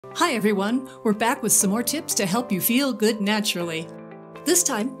Hi everyone, we're back with some more tips to help you feel good naturally. This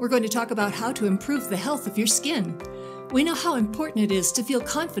time, we're going to talk about how to improve the health of your skin. We know how important it is to feel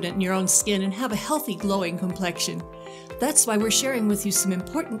confident in your own skin and have a healthy, glowing complexion. That's why we're sharing with you some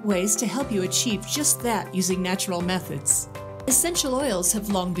important ways to help you achieve just that using natural methods. Essential oils have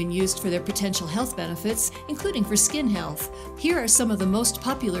long been used for their potential health benefits, including for skin health. Here are some of the most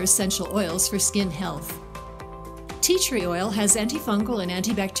popular essential oils for skin health. Tea tree oil has antifungal and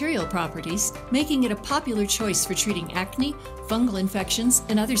antibacterial properties, making it a popular choice for treating acne, fungal infections,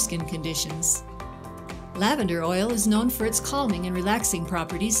 and other skin conditions. Lavender oil is known for its calming and relaxing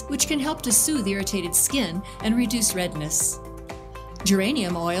properties, which can help to soothe irritated skin and reduce redness.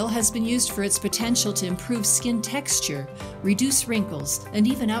 Geranium oil has been used for its potential to improve skin texture, reduce wrinkles, and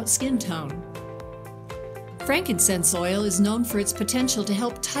even out skin tone. Frankincense oil is known for its potential to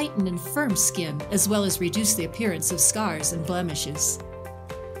help tighten and firm skin, as well as reduce the appearance of scars and blemishes.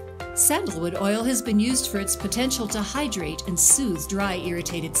 Sandalwood oil has been used for its potential to hydrate and soothe dry,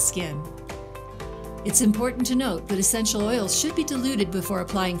 irritated skin. It's important to note that essential oils should be diluted before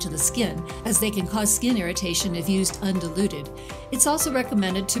applying to the skin, as they can cause skin irritation if used undiluted. It's also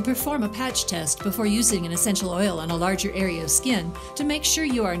recommended to perform a patch test before using an essential oil on a larger area of skin to make sure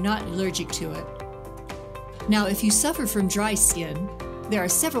you are not allergic to it. Now, if you suffer from dry skin, there are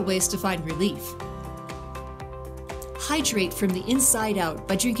several ways to find relief. Hydrate from the inside out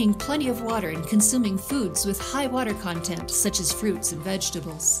by drinking plenty of water and consuming foods with high water content, such as fruits and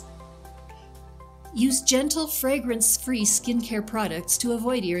vegetables. Use gentle, fragrance-free skincare products to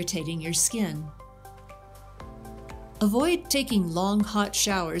avoid irritating your skin. Avoid taking long, hot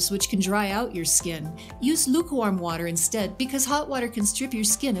showers, which can dry out your skin. Use lukewarm water instead, because hot water can strip your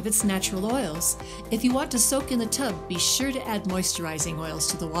skin of its natural oils. If you want to soak in the tub, be sure to add moisturizing oils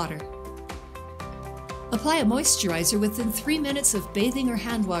to the water. Apply a moisturizer within 3 minutes of bathing or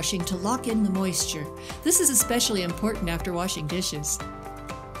hand washing to lock in the moisture. This is especially important after washing dishes.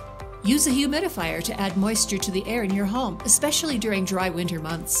 Use a humidifier to add moisture to the air in your home, especially during dry winter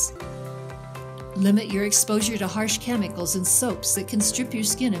months. Limit your exposure to harsh chemicals and soaps that can strip your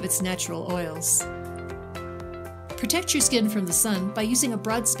skin of its natural oils. Protect your skin from the sun by using a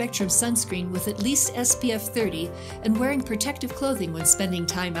broad-spectrum sunscreen with at least SPF 30 and wearing protective clothing when spending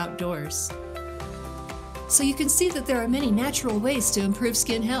time outdoors. So you can see that there are many natural ways to improve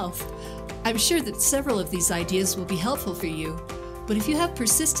skin health. I'm sure that several of these ideas will be helpful for you. But if you have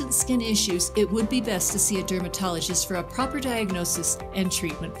persistent skin issues, it would be best to see a dermatologist for a proper diagnosis and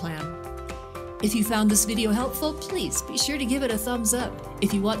treatment plan. If you found this video helpful, please be sure to give it a thumbs up.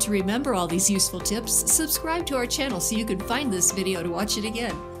 If you want to remember all these useful tips, subscribe to our channel so you can find this video to watch it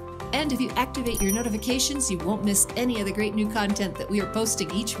again. And if you activate your notifications, you won't miss any of the great new content that we are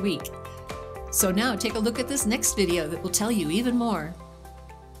posting each week. So now take a look at this next video that will tell you even more.